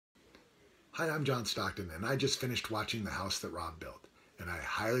Hi, I'm John Stockton, and I just finished watching The House That Rob Built, and I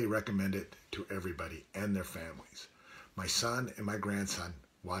highly recommend it to everybody and their families. My son and my grandson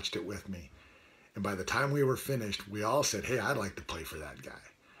watched it with me, and by the time we were finished, we all said, hey, I'd like to play for that guy.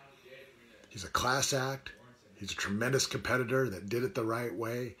 He's a class act, he's a tremendous competitor that did it the right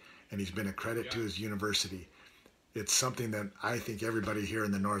way, and he's been a credit to his university. It's something that I think everybody here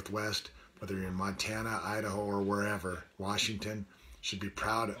in the Northwest, whether you're in Montana, Idaho, or wherever, Washington, should be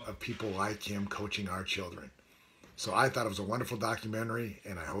proud of people like him coaching our children. So I thought it was a wonderful documentary,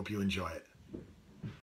 and I hope you enjoy it.